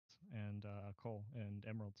coal and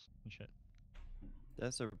emeralds and shit.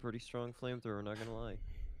 That's a pretty strong flamethrower, not gonna lie.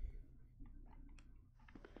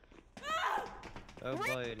 Oh,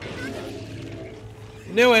 buddy.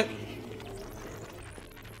 Knew it.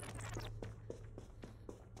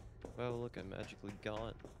 Oh, look, I'm magically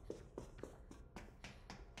gone.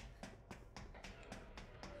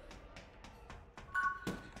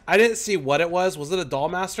 I didn't see what it was. Was it a doll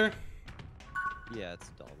master? Yeah, it's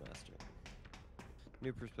Doll Master.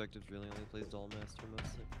 New Perspectives really only plays Doll Master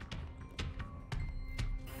mostly.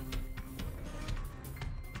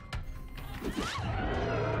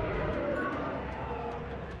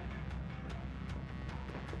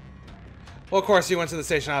 Well, of course, you went to the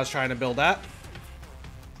station I was trying to build at.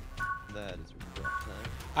 That is a rough time.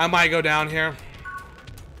 I might go down here.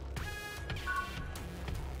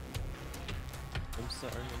 I'm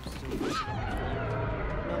sorry, I'm so sorry.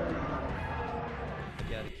 I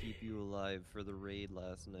gotta keep you alive for the raid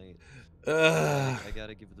last night. Ugh. I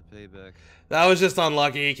gotta give the payback. That was just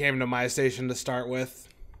unlucky. He came to my station to start with.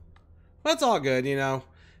 That's all good, you know.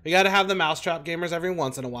 We gotta have the mousetrap gamers every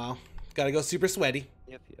once in a while. Gotta go super sweaty.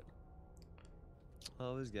 Yep.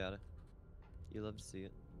 Always gotta. You love to see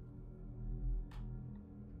it.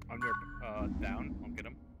 I'm down. I'll get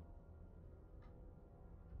him.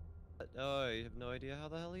 Oh, you have no idea how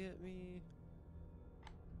the hell he hit me.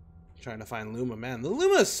 Trying to find Luma, man. The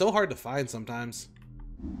Luma is so hard to find sometimes.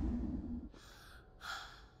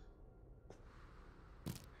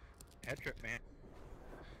 Head trip, man.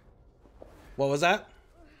 What was that?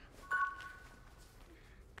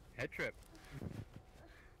 Head trip.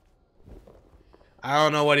 I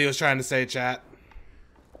don't know what he was trying to say, chat.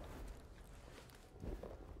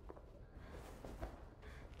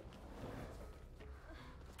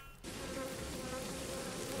 I'm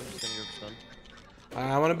just gonna go for stun.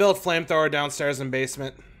 I want to build flamethrower downstairs in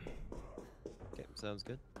basement. Okay, sounds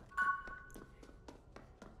good.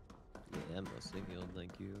 Yeah, I'm mostly healed,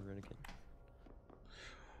 thank you, Renegade.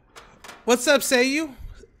 What's up, say you?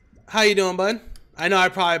 How you doing, bud? I know I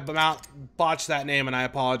probably botched that name, and I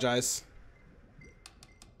apologize.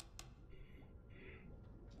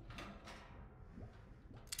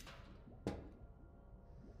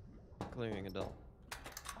 Clearing adult.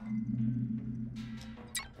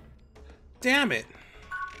 Damn it.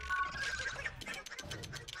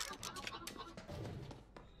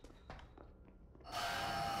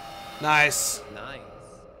 Nice. Nice.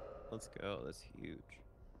 Let's go. That's huge.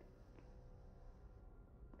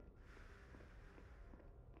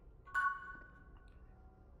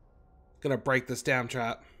 Gonna break this damn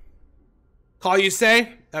trap. Call you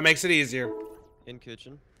say? That makes it easier. In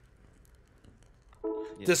kitchen.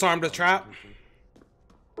 Yeah, Disarmed the in trap. kitchen.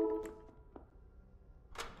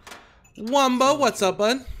 Wumbo, what's up,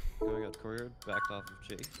 bud? Going out the courtyard, backed off of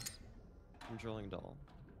Chase. Controlling doll.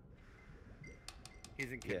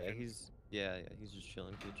 He's in kitchen. Yeah, he's just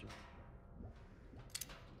chilling kitchen.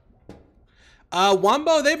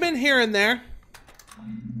 Wumbo, they've been here and there.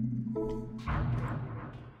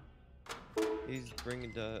 He's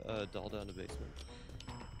bringing doll down to basement.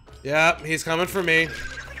 Yep, he's coming for me.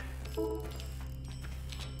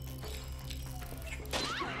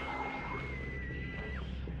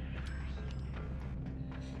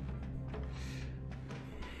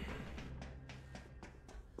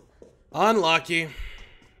 Unlucky.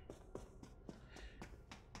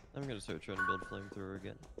 I'm gonna start trying to build flamethrower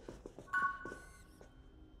again.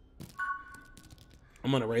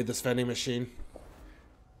 I'm gonna raid this vending machine.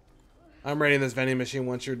 I'm raiding this vending machine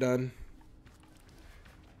once you're done.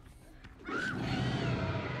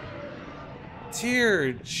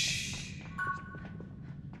 Tearch.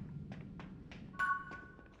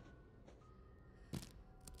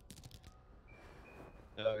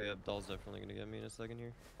 Oh yeah, doll's definitely gonna get me in a second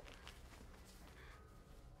here.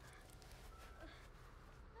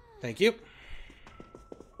 Thank you.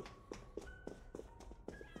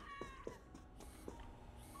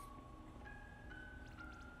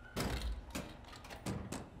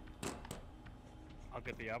 I'll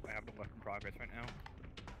get the up. I have the work in progress right now.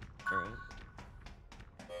 Alright.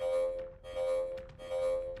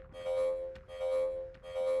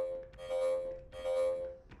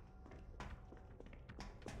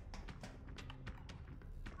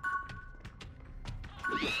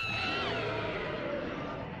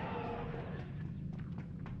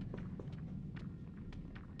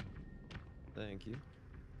 Thank you.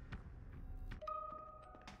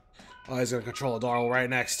 Oh, he's gonna control a door right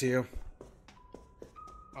next to you.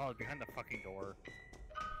 Oh, behind the fucking door.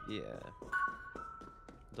 Yeah.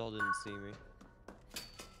 Doll didn't see me.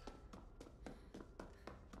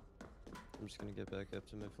 I'm just gonna get back up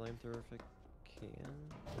to my flamethrower if I can.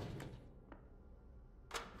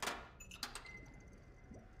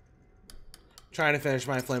 Trying to finish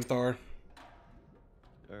my flamethrower.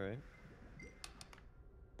 Alright.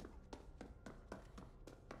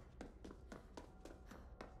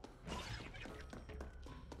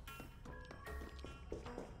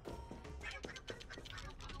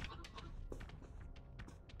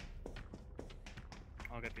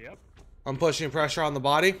 I'll get the up. I'm pushing pressure on the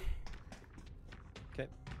body. Okay.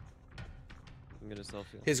 I'm gonna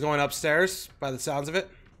self-heal. He's going upstairs by the sounds of it.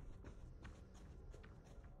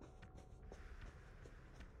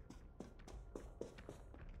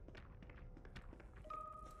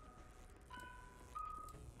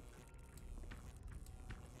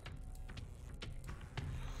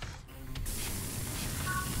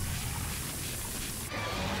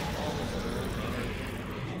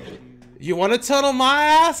 You want to tunnel my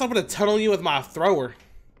ass? I'm gonna tunnel you with my thrower.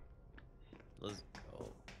 Let's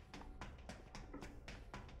go.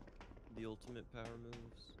 The ultimate power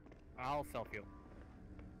moves. I'll self-heal.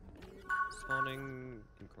 Spawning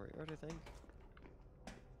in courtyard, I think.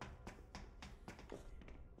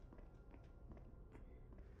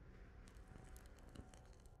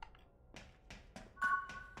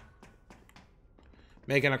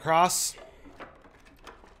 Making a cross.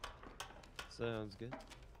 Sounds good.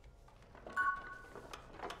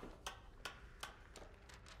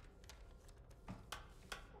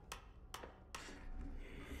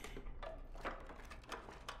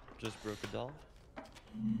 Just broke a doll.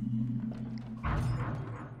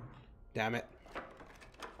 Damn it.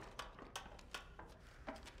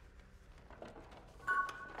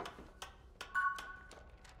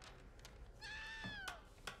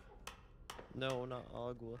 No, not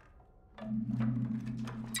agua.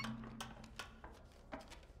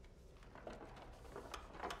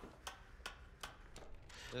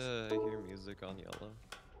 I hear music on yellow.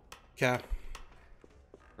 Okay.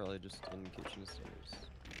 Probably just in kitchen stairs.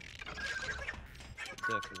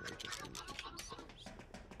 Definitely just in kitchen stairs.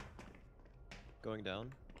 Going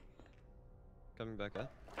down. Coming back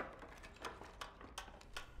up.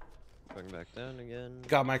 Going back down again.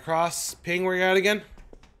 Got my cross. Ping, where you at again?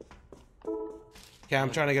 Okay, I'm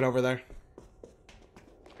trying to get over there.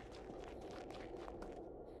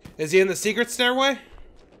 Is he in the secret stairway?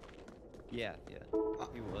 Yeah, yeah.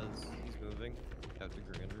 He was. He's moving. Out to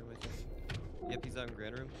grand room, I think. Yep, he's out in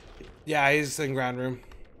grand room. Yeah, he's in ground room.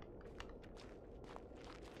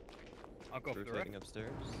 I'll go for the rift. Rotating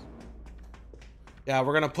upstairs. Yeah,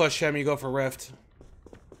 we're gonna push him. You go for rift.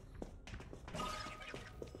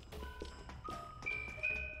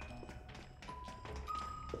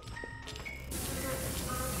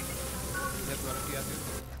 Yep, run if you have to.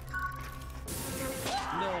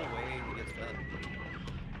 No way he gets that.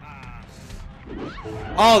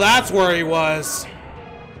 Oh, that's where he was. Yeah,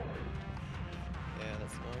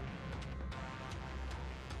 that's annoying.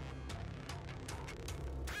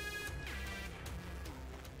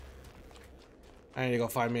 I need to go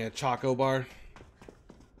find me a Choco bar.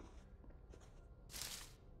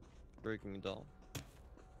 Breaking a doll.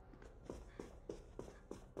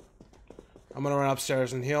 I'm gonna run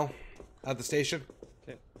upstairs and heal at the station.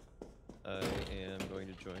 Okay. I am going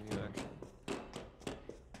to join you, actually.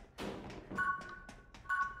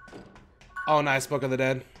 Oh, nice. Book of the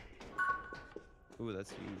Dead. Ooh,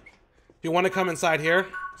 that's huge. You want to come inside here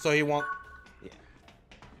so he won't. Yeah.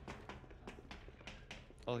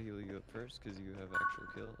 I'll heal you up first because you have actual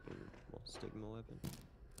kill or well, stigma weapon.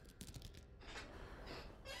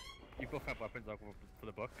 You both have weapons. I'll go for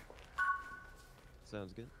the book.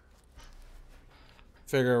 Sounds good.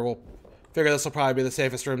 Figure this will probably be the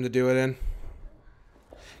safest room to do it in.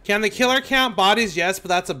 Can the killer count bodies? Yes, but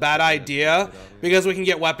that's a bad idea because we can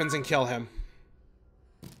get weapons and kill him.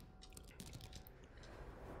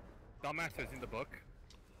 Dollmaster's in the book.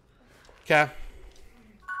 Okay.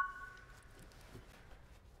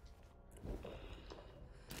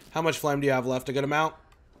 How much flame do you have left? A good amount?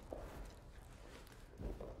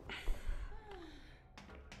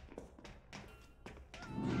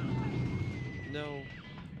 No.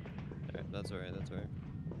 Alright, that's alright, that's alright.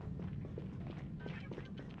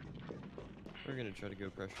 We're gonna try to go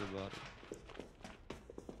pressure the body.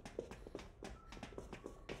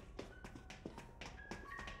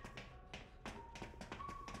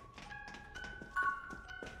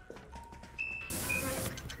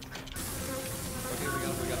 Okay,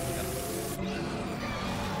 we got him.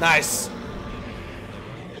 Nice.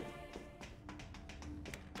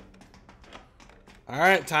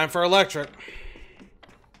 Alright, time for electric.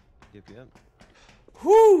 Yep, yep.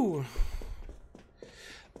 Whoo!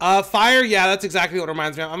 Fire, yeah, that's exactly what it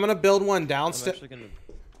reminds me of. I'm gonna build one I'm downstairs. actually gonna...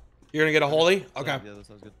 You're gonna get a holy? Okay. Yeah, that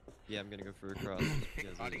sounds good. Yeah, I'm gonna go for a cross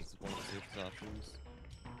because this is one of the safest options.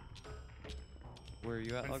 Where are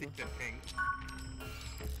you at, One Agua? secret ping.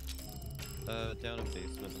 Down in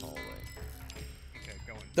basement hallway. Okay,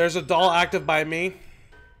 going. There's a doll active by me.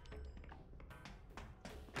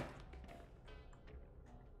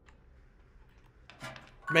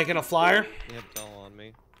 Making a flyer. They have doll on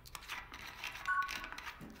me.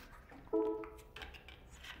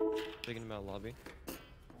 Taking him out lobby.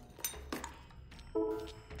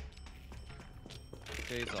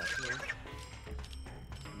 Okay, he's off here.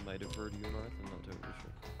 Might have heard you, Marth. I'm not totally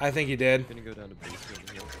sure. I think he did. Gonna go down to basement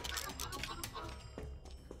here.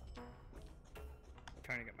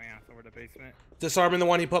 Trying to get my ass over the basement. Disarming the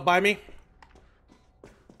one he put by me.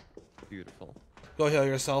 Beautiful. Go heal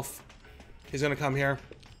yourself. He's gonna come here.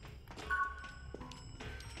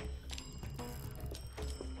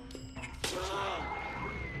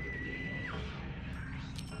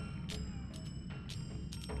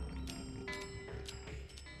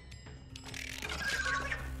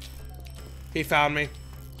 He found me.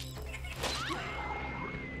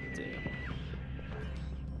 Damn.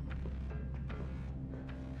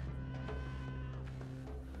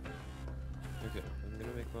 Okay, I'm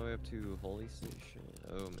gonna make my way up to Holy Station.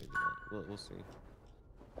 Oh, maybe not. We'll see.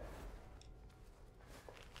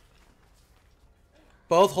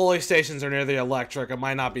 Both holy stations are near the electric. It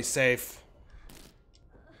might not be safe.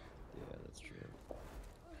 Yeah, that's true.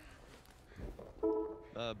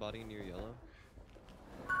 Body near yellow.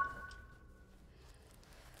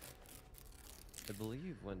 I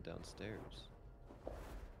believe went downstairs.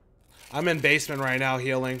 I'm in basement right now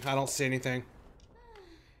healing. I don't see anything.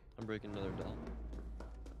 I'm breaking another doll.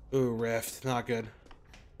 Ooh, rift. Not good.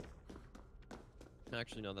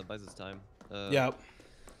 Actually, no, that buys us time. Yep.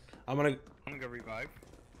 I'm gonna... I'm gonna go revive.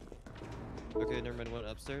 Okay, never mind. Went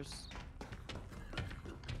upstairs.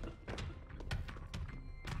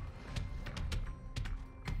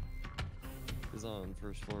 He's on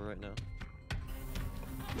first floor right now.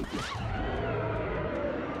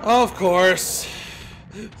 Of course.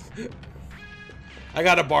 I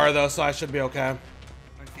got a bar though, so I should be okay.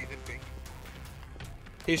 One secret ping.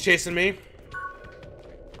 He's chasing me.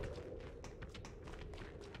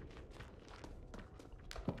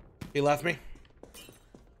 He left me.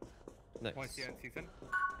 Nice. One season.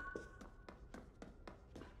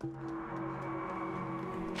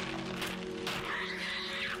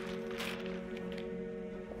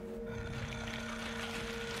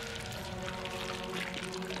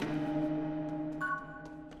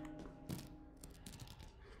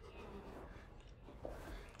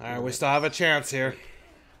 Alright, we still have a chance here.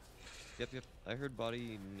 Yep. I heard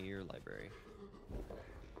body near library.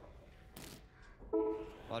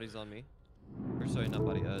 Body's on me. Or sorry, not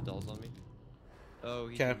body, doll's on me. Oh,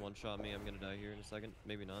 he Okay. can one-shot me. I'm gonna die here in a second.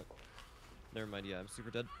 Maybe not. Never mind, yeah, I'm super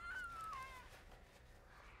dead.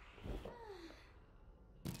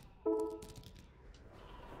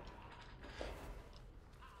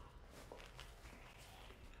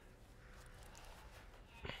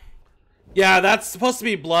 Yeah, that's supposed to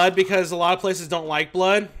be blood because a lot of places don't like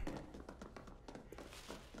blood.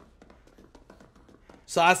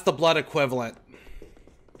 So that's the blood equivalent.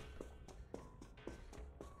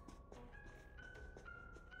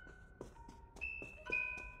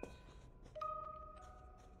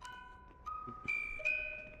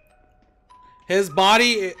 His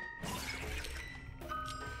body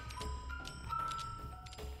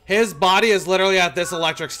is literally at this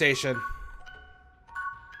electric station.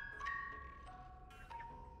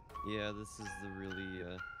 Yeah, this is the really,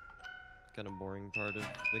 kind of boring part of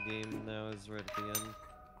the game now, is right at the end.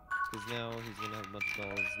 Because now he's gonna have a bunch of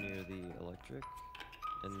dolls near the electric,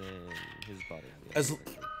 and then his body near the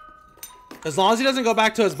electric. As long as he doesn't go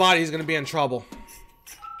back to his body, he's gonna be in trouble.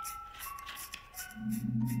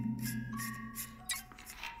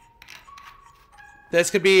 This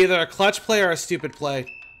could be either a clutch play or a stupid play.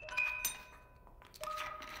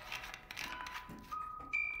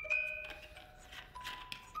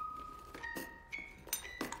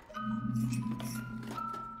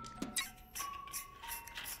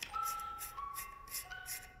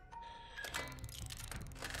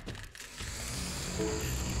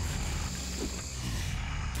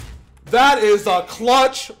 That is a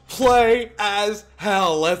clutch play as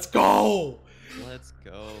hell. Let's go. Let's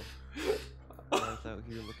go. Marth out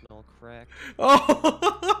here looking all cracked.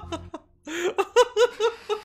 Oh.